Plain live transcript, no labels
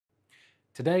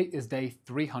Today is day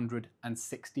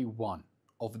 361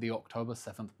 of the October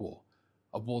 7th war,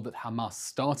 a war that Hamas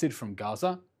started from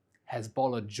Gaza,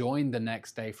 Hezbollah joined the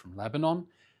next day from Lebanon,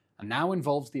 and now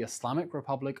involves the Islamic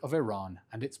Republic of Iran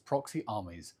and its proxy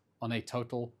armies on a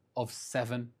total of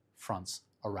 7 fronts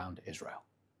around Israel.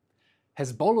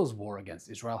 Hezbollah's war against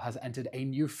Israel has entered a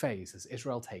new phase as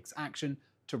Israel takes action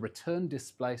to return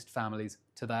displaced families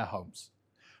to their homes.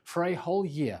 For a whole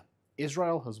year,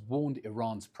 Israel has warned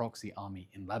Iran's proxy army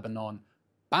in Lebanon,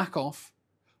 back off,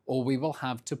 or we will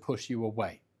have to push you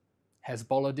away.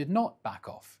 Hezbollah did not back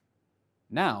off.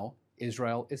 Now,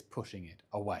 Israel is pushing it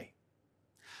away.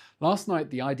 Last night,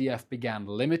 the IDF began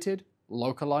limited,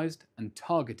 localized, and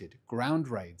targeted ground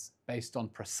raids based on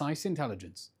precise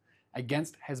intelligence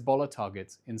against Hezbollah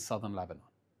targets in southern Lebanon.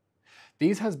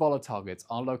 These Hezbollah targets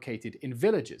are located in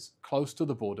villages close to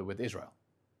the border with Israel.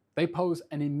 They pose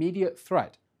an immediate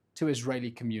threat to Israeli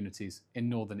communities in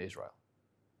northern Israel.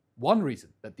 One reason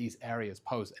that these areas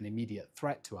pose an immediate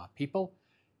threat to our people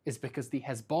is because the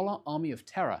Hezbollah army of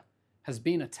terror has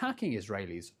been attacking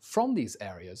Israelis from these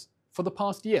areas for the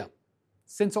past year,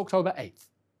 since October 8th.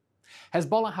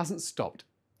 Hezbollah hasn't stopped,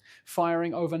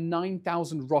 firing over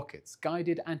 9,000 rockets,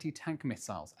 guided anti-tank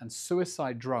missiles, and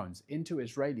suicide drones into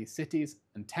Israeli cities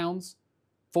and towns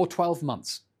for 12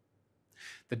 months.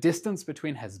 The distance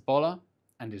between Hezbollah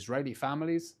and Israeli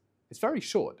families is very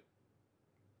short.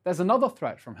 There's another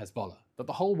threat from Hezbollah that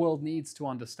the whole world needs to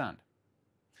understand.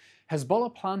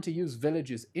 Hezbollah plan to use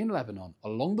villages in Lebanon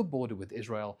along the border with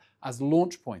Israel as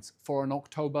launch points for an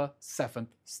October 7th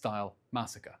style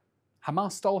massacre.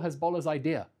 Hamas stole Hezbollah's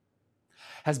idea.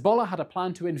 Hezbollah had a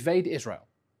plan to invade Israel,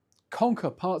 conquer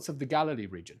parts of the Galilee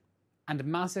region, and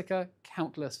massacre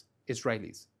countless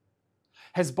Israelis.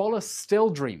 Hezbollah still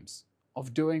dreams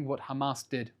of doing what Hamas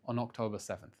did on October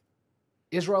 7th.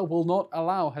 Israel will not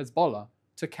allow Hezbollah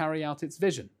to carry out its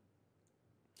vision.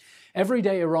 Every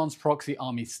day Iran's proxy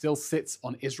army still sits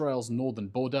on Israel's northern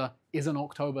border is an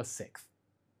October 6th.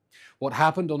 What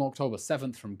happened on October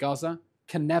 7th from Gaza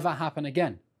can never happen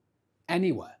again,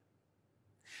 anywhere.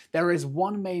 There is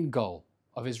one main goal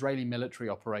of Israeli military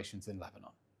operations in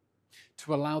Lebanon: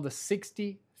 to allow the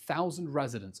 60,000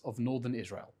 residents of northern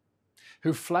Israel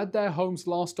who fled their homes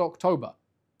last October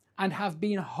and have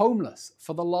been homeless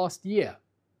for the last year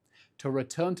to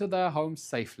return to their homes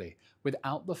safely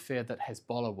without the fear that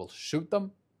Hezbollah will shoot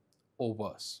them or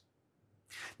worse.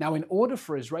 Now, in order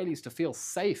for Israelis to feel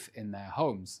safe in their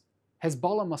homes,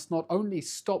 Hezbollah must not only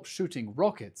stop shooting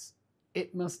rockets,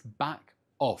 it must back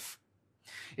off.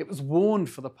 It was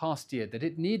warned for the past year that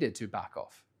it needed to back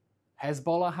off.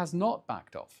 Hezbollah has not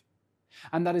backed off.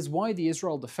 And that is why the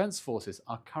Israel Defense Forces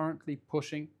are currently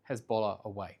pushing Hezbollah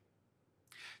away.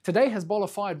 Today, Hezbollah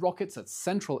fired rockets at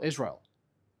central Israel.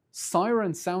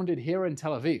 Sirens sounded here in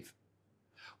Tel Aviv.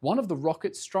 One of the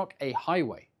rockets struck a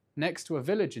highway next to a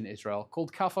village in Israel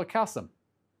called Kafr Qasim.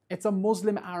 It's a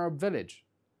Muslim Arab village.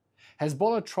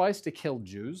 Hezbollah tries to kill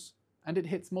Jews and it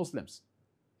hits Muslims.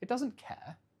 It doesn't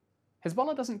care.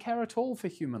 Hezbollah doesn't care at all for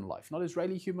human life, not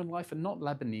Israeli human life and not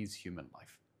Lebanese human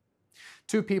life.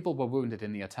 2 people were wounded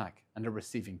in the attack and are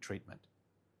receiving treatment.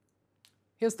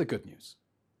 Here's the good news.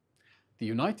 The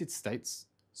United States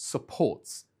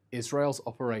supports Israel's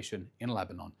operation in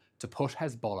Lebanon to push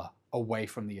Hezbollah away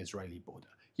from the Israeli border.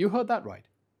 You heard that right.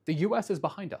 The US is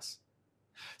behind us.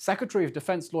 Secretary of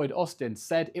Defense Lloyd Austin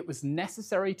said it was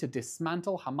necessary to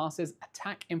dismantle Hamas's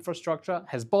attack infrastructure,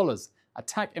 Hezbollah's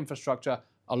attack infrastructure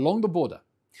along the border,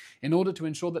 in order to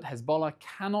ensure that Hezbollah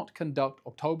cannot conduct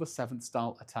October 7th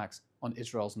style attacks on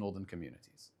Israel's northern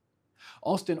communities.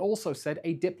 Austin also said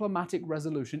a diplomatic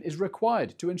resolution is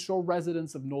required to ensure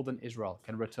residents of northern Israel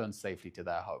can return safely to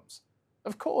their homes.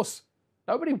 Of course,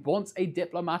 nobody wants a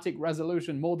diplomatic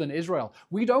resolution more than Israel.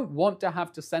 We don't want to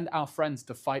have to send our friends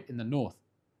to fight in the north.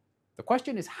 The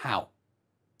question is how?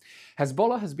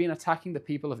 Hezbollah has been attacking the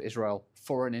people of Israel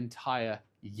for an entire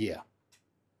year.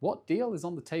 What deal is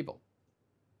on the table?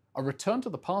 A return to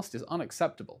the past is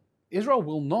unacceptable. Israel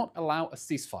will not allow a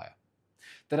ceasefire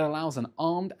that allows an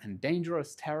armed and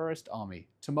dangerous terrorist army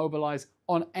to mobilize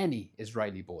on any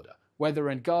Israeli border, whether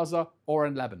in Gaza or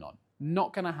in Lebanon.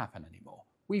 Not going to happen anymore.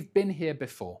 We've been here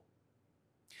before.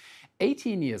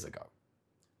 18 years ago,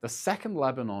 the Second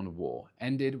Lebanon War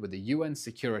ended with a UN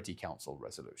Security Council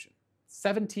resolution,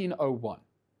 1701,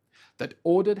 that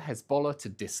ordered Hezbollah to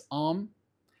disarm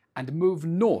and move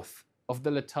north of the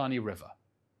Litani River.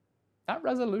 That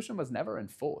resolution was never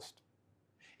enforced.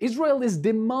 Israel is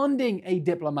demanding a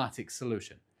diplomatic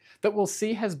solution that will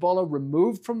see Hezbollah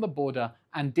removed from the border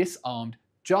and disarmed,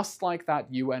 just like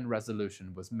that UN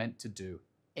resolution was meant to do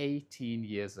 18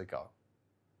 years ago.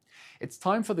 It's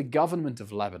time for the government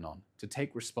of Lebanon to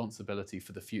take responsibility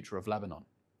for the future of Lebanon.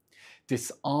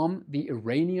 Disarm the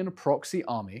Iranian proxy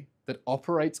army that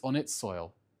operates on its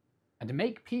soil and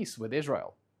make peace with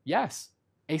Israel. Yes,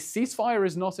 a ceasefire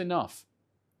is not enough.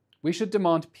 We should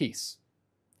demand peace.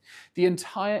 The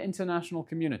entire international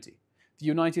community, the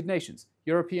United Nations,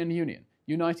 European Union,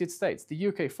 United States, the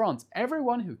UK, France,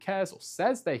 everyone who cares or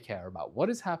says they care about what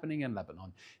is happening in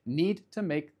Lebanon need to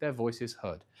make their voices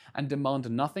heard and demand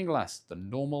nothing less than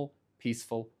normal,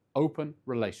 peaceful, open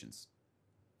relations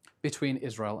between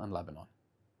Israel and Lebanon.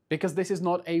 Because this is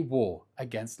not a war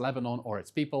against Lebanon or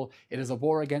its people, it is a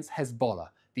war against Hezbollah,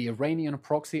 the Iranian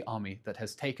proxy army that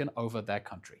has taken over their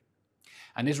country.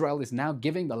 And Israel is now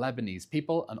giving the Lebanese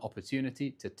people an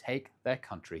opportunity to take their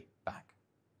country back.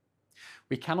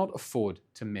 We cannot afford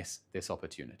to miss this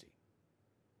opportunity.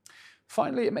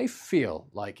 Finally, it may feel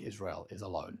like Israel is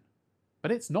alone,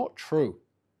 but it's not true.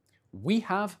 We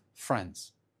have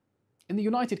friends. In the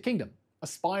United Kingdom,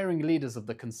 aspiring leaders of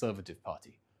the Conservative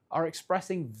Party are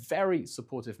expressing very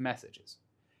supportive messages.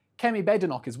 Kemi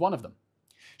Badenoch is one of them.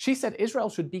 She said Israel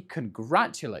should be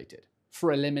congratulated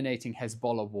for eliminating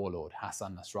Hezbollah warlord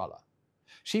Hassan Nasrallah.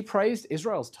 She praised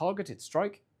Israel's targeted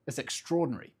strike as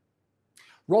extraordinary.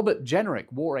 Robert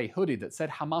Jenrick wore a hoodie that said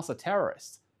Hamas are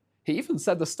terrorists. He even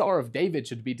said the Star of David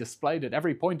should be displayed at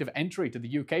every point of entry to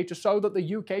the UK to show that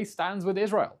the UK stands with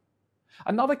Israel.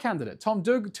 Another candidate, Tom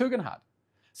Tugendhat,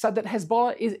 said that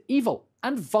Hezbollah is evil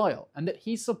and vile and that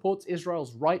he supports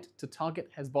Israel's right to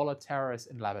target Hezbollah terrorists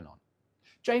in Lebanon.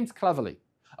 James Cleverly,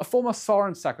 a former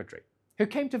foreign secretary, who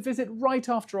came to visit right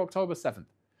after October 7th,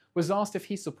 was asked if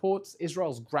he supports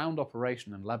Israel's ground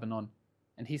operation in Lebanon,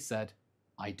 and he said,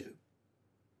 "I do."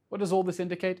 What does all this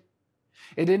indicate?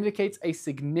 It indicates a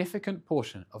significant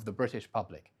portion of the British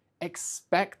public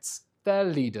expects their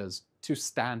leaders to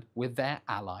stand with their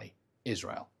ally,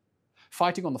 Israel,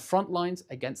 fighting on the front lines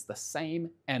against the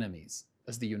same enemies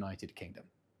as the United Kingdom.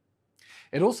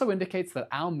 It also indicates that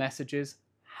our messages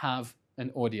have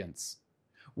an audience.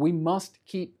 We must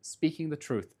keep speaking the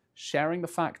truth, sharing the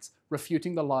facts,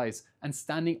 refuting the lies, and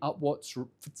standing up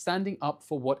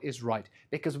for what is right,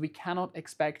 because we cannot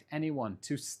expect anyone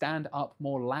to stand up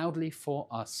more loudly for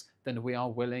us than we are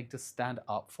willing to stand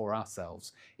up for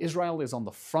ourselves. Israel is on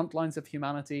the front lines of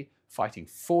humanity, fighting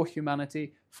for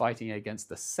humanity, fighting against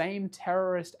the same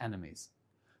terrorist enemies,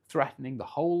 threatening the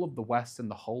whole of the West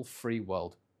and the whole free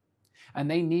world.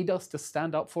 And they need us to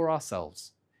stand up for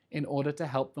ourselves in order to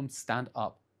help them stand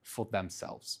up for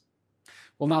themselves.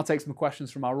 We'll now take some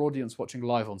questions from our audience watching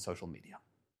live on social media.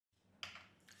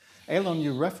 Eylon,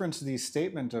 you referenced the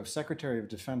statement of Secretary of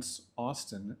Defense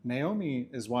Austin. Naomi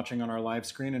is watching on our live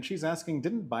screen and she's asking,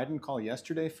 didn't Biden call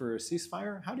yesterday for a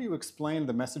ceasefire? How do you explain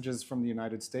the messages from the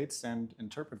United States and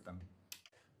interpret them?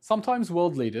 Sometimes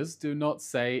world leaders do not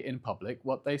say in public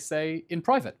what they say in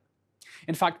private.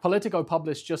 In fact, Politico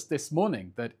published just this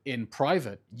morning that in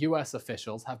private, US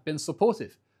officials have been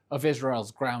supportive of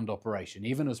Israel's ground operation,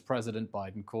 even as President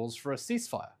Biden calls for a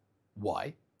ceasefire.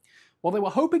 Why? Well, they were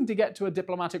hoping to get to a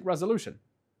diplomatic resolution.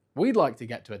 We'd like to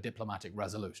get to a diplomatic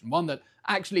resolution, one that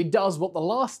actually does what the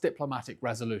last diplomatic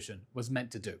resolution was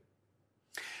meant to do.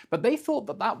 But they thought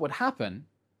that that would happen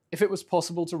if it was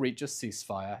possible to reach a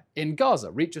ceasefire in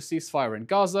Gaza. Reach a ceasefire in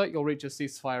Gaza, you'll reach a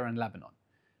ceasefire in Lebanon.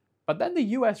 But then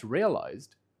the US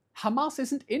realized Hamas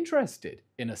isn't interested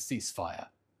in a ceasefire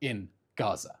in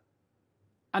Gaza.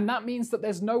 And that means that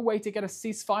there's no way to get a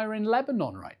ceasefire in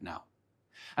Lebanon right now.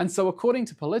 And so according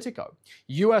to Politico,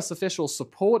 US officials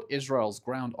support Israel's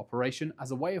ground operation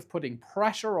as a way of putting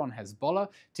pressure on Hezbollah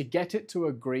to get it to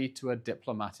agree to a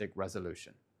diplomatic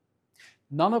resolution.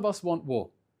 None of us want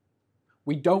war.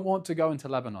 We don't want to go into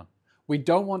Lebanon. We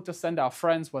don't want to send our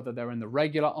friends, whether they're in the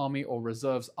regular army or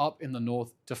reserves, up in the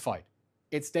north to fight.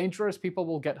 It's dangerous, people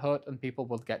will get hurt and people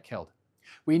will get killed.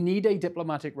 We need a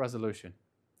diplomatic resolution.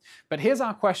 But here's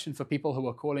our question for people who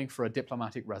are calling for a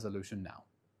diplomatic resolution now.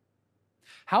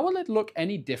 How will it look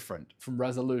any different from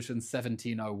Resolution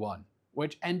 1701,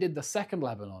 which ended the Second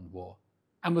Lebanon War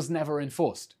and was never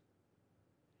enforced?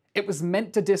 It was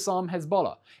meant to disarm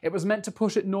Hezbollah. It was meant to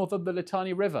push it north of the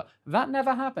Litani River. That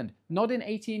never happened, not in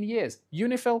 18 years.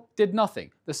 UNIFIL did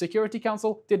nothing. The Security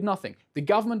Council did nothing. The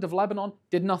government of Lebanon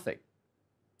did nothing.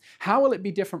 How will it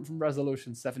be different from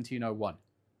Resolution 1701?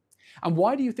 And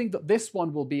why do you think that this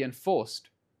one will be enforced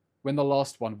when the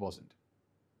last one wasn't?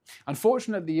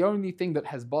 Unfortunately, the only thing that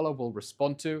Hezbollah will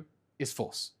respond to is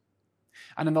force.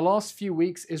 And in the last few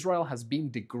weeks, Israel has been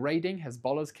degrading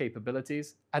Hezbollah's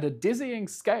capabilities at a dizzying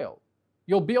scale.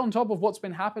 You'll be on top of what's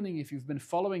been happening if you've been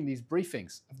following these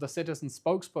briefings of the Citizen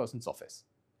Spokespersons office.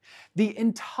 The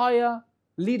entire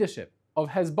leadership of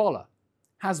Hezbollah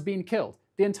has been killed.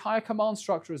 The entire command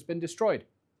structure has been destroyed.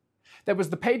 There was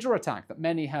the pager attack that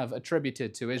many have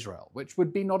attributed to Israel, which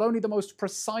would be not only the most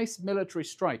precise military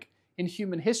strike in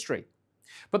human history,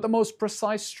 but the most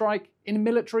precise strike in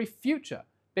military future,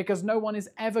 because no one is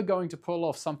ever going to pull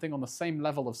off something on the same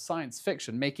level of science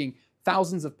fiction, making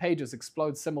thousands of pages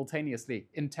explode simultaneously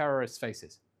in terrorists'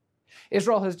 faces.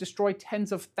 Israel has destroyed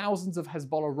tens of thousands of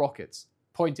Hezbollah rockets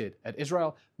pointed at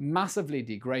Israel, massively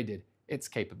degraded its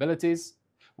capabilities.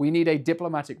 We need a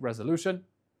diplomatic resolution,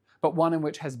 but one in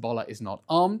which Hezbollah is not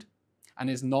armed and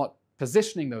is not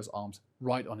positioning those arms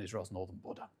right on Israel's northern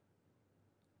border.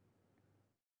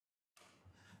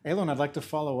 Eylon, I'd like to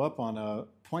follow up on a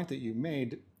point that you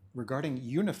made regarding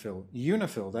UNIFIL.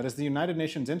 UNIFIL, that is the United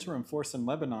Nations Interim Force in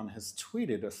Lebanon, has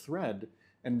tweeted a thread,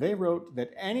 and they wrote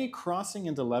that any crossing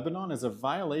into Lebanon is a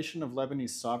violation of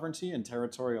Lebanese sovereignty and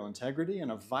territorial integrity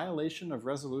and a violation of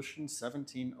Resolution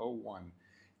 1701.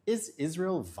 Is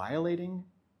Israel violating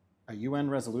a UN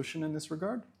resolution in this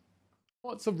regard?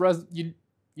 You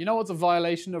know what's a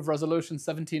violation of Resolution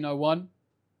 1701?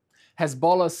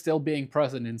 Hezbollah still being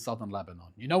present in southern Lebanon.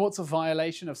 You know what's a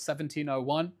violation of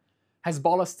 1701?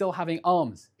 Hezbollah still having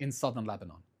arms in southern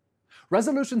Lebanon.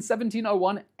 Resolution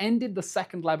 1701 ended the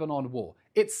Second Lebanon War.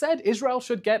 It said Israel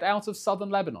should get out of southern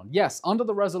Lebanon. Yes, under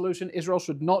the resolution, Israel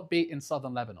should not be in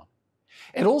southern Lebanon.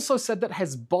 It also said that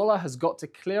Hezbollah has got to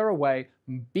clear away,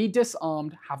 be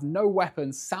disarmed, have no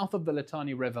weapons south of the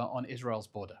Litani River on Israel's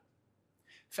border.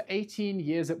 For 18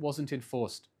 years it wasn't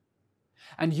enforced.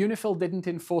 And UNIFIL didn't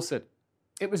enforce it.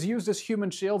 It was used as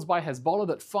human shields by Hezbollah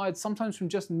that fired sometimes from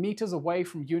just meters away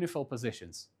from UNIFIL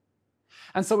positions.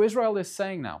 And so Israel is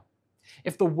saying now,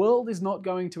 if the world is not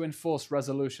going to enforce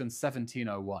Resolution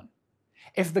 1701,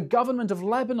 if the government of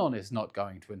Lebanon is not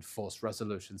going to enforce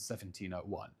Resolution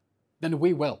 1701, then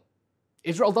we will.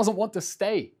 Israel doesn't want to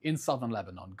stay in southern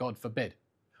Lebanon, God forbid.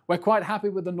 We're quite happy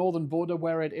with the northern border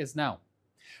where it is now.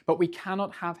 But we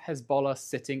cannot have Hezbollah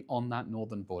sitting on that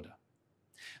northern border.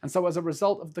 And so as a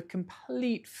result of the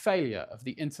complete failure of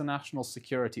the international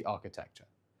security architecture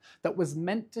that was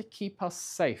meant to keep us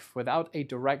safe without a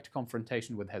direct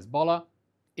confrontation with Hezbollah,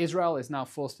 Israel is now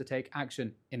forced to take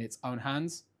action in its own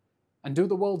hands and do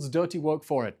the world's dirty work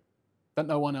for it that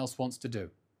no one else wants to do,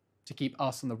 to keep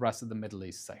us and the rest of the Middle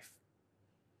East safe.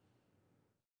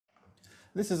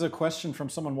 This is a question from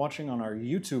someone watching on our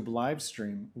YouTube live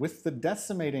stream. With the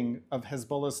decimating of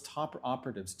Hezbollah's top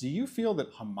operatives, do you feel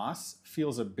that Hamas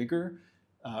feels a bigger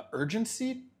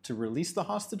urgency to release the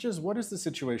hostages? What is the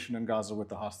situation in Gaza with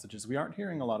the hostages? We aren't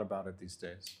hearing a lot about it these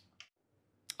days.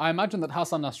 I imagine that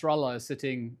Hassan Nasrallah is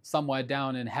sitting somewhere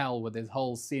down in hell with his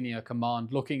whole senior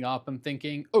command looking up and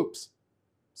thinking, oops,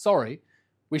 sorry,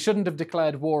 we shouldn't have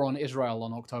declared war on Israel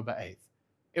on October 8th.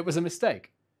 It was a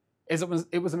mistake.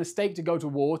 It was a mistake to go to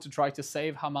war to try to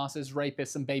save Hamas's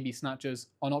rapists and baby snatchers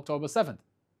on October 7th.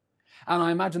 And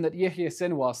I imagine that Yahya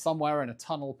Sinwar, somewhere in a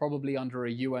tunnel, probably under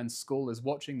a UN school, is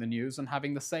watching the news and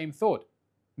having the same thought.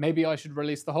 Maybe I should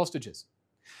release the hostages.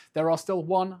 There are still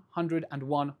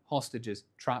 101 hostages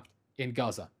trapped in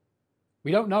Gaza.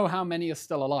 We don't know how many are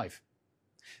still alive.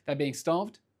 They're being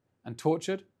starved and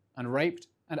tortured and raped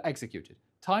and executed.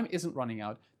 Time isn't running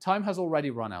out. Time has already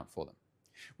run out for them.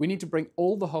 We need to bring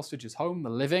all the hostages home, the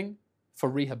living for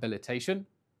rehabilitation,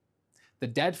 the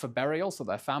dead for burial so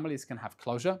their families can have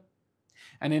closure.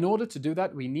 And in order to do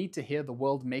that, we need to hear the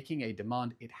world making a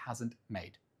demand it hasn't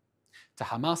made. To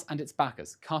Hamas and its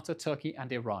backers, Qatar, Turkey,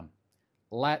 and Iran,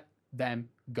 let them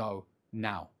go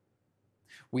now.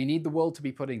 We need the world to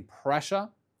be putting pressure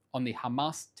on the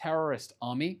Hamas terrorist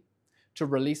army to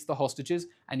release the hostages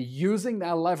and using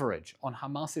their leverage on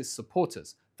Hamas's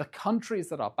supporters, the countries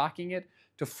that are backing it,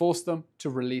 to force them to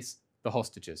release the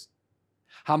hostages.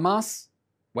 Hamas,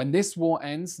 when this war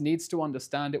ends, needs to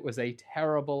understand it was a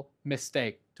terrible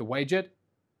mistake to wage it,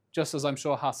 just as I'm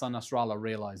sure Hassan Nasrallah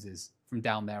realizes from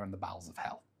down there in the bowels of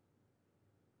hell.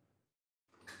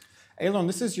 Eylon,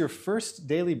 this is your first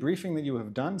daily briefing that you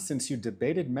have done since you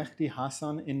debated Mehdi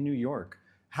Hassan in New York.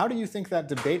 How do you think that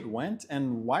debate went,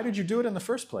 and why did you do it in the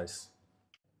first place?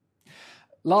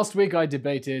 Last week, I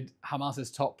debated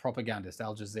Hamas's top propagandist,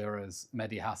 Al Jazeera's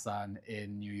Mehdi Hassan,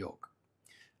 in New York.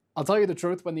 I'll tell you the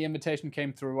truth, when the invitation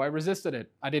came through, I resisted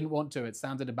it. I didn't want to. It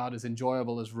sounded about as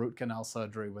enjoyable as root canal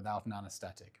surgery without an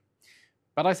anesthetic.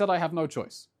 But I said I have no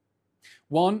choice.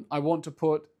 One, I want to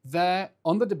put there,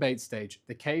 on the debate stage,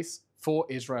 the case for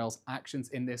Israel's actions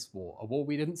in this war. A war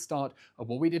we didn't start, a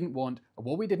war we didn't want, a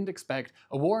war we didn't expect,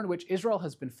 a war in which Israel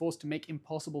has been forced to make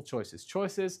impossible choices.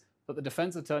 Choices that the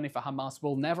defense attorney for Hamas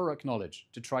will never acknowledge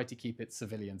to try to keep its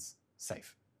civilians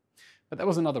safe. But there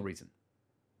was another reason.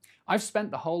 I've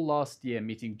spent the whole last year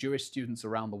meeting Jewish students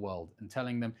around the world and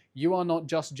telling them, you are not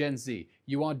just Gen Z,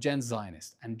 you are Gen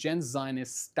Zionist, and Gen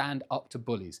Zionists stand up to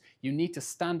bullies. You need to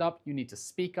stand up, you need to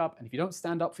speak up, and if you don't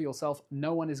stand up for yourself,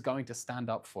 no one is going to stand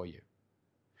up for you.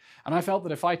 And I felt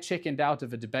that if I chickened out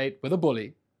of a debate with a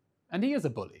bully, and he is a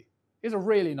bully, he's a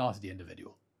really nasty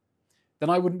individual, then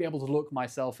I wouldn't be able to look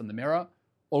myself in the mirror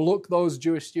or look those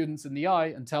Jewish students in the eye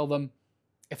and tell them,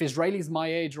 if Israelis my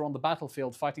age are on the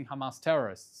battlefield fighting Hamas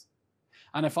terrorists,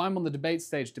 and if I'm on the debate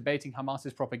stage debating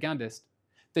Hamas's propagandist,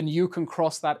 then you can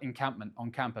cross that encampment on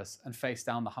campus and face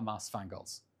down the Hamas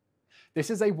fangirls. This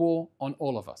is a war on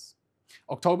all of us.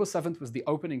 October 7th was the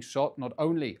opening shot not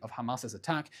only of Hamas's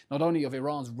attack, not only of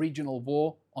Iran's regional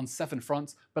war on 7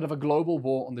 fronts, but of a global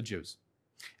war on the Jews.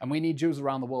 And we need Jews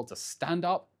around the world to stand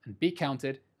up and be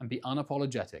counted and be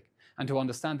unapologetic, and to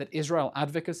understand that Israel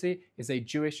advocacy is a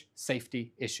Jewish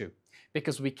safety issue.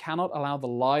 Because we cannot allow the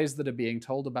lies that are being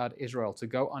told about Israel to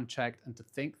go unchecked and to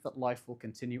think that life will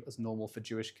continue as normal for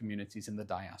Jewish communities in the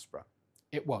diaspora.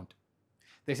 It won't.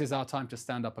 This is our time to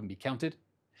stand up and be counted.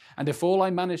 And if all I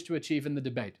managed to achieve in the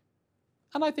debate,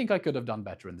 and I think I could have done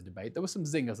better in the debate, there were some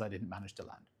zingers I didn't manage to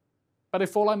land. But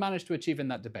if all I managed to achieve in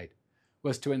that debate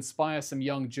was to inspire some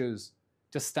young Jews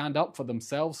to stand up for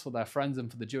themselves, for their friends, and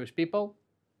for the Jewish people,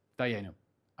 dayenu,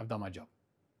 I've done my job.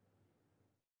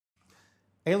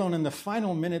 Eylon, in the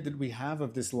final minute that we have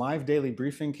of this live daily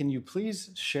briefing, can you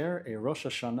please share a Rosh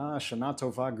Hashanah, Shana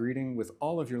Tova greeting with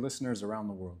all of your listeners around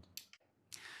the world?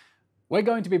 We're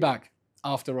going to be back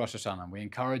after Rosh Hashanah. We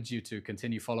encourage you to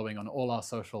continue following on all our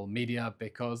social media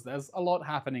because there's a lot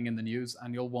happening in the news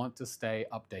and you'll want to stay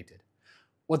updated.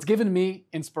 What's given me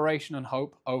inspiration and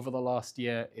hope over the last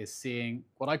year is seeing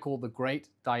what I call the Great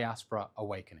Diaspora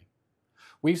Awakening.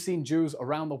 We've seen Jews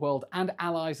around the world and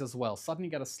allies as well suddenly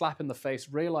get a slap in the face,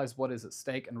 realize what is at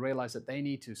stake, and realize that they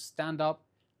need to stand up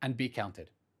and be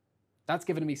counted. That's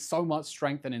given me so much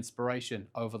strength and inspiration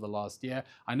over the last year.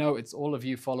 I know it's all of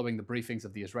you following the briefings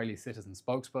of the Israeli Citizen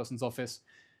Spokespersons Office,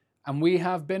 and we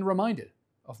have been reminded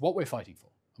of what we're fighting for,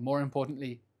 and more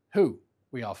importantly, who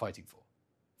we are fighting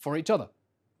for each other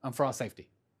and for our safety.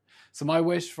 So my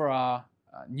wish for our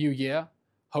new year,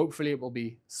 hopefully it will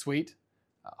be sweet,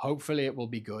 hopefully it will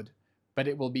be good, but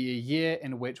it will be a year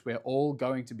in which we're all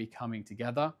going to be coming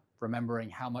together, remembering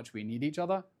how much we need each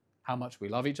other, how much we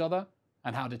love each other,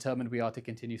 and how determined we are to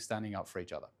continue standing up for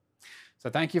each other. So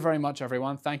thank you very much,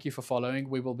 everyone. Thank you for following.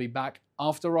 We will be back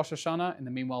after Rosh Hashanah. In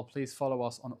the meanwhile, please follow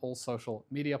us on all social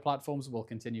media platforms. We'll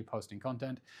continue posting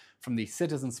content from the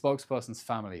Citizen Spokespersons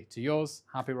family to yours.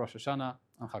 Happy Rosh Hashanah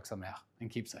and Chag Sameach, and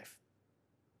keep safe.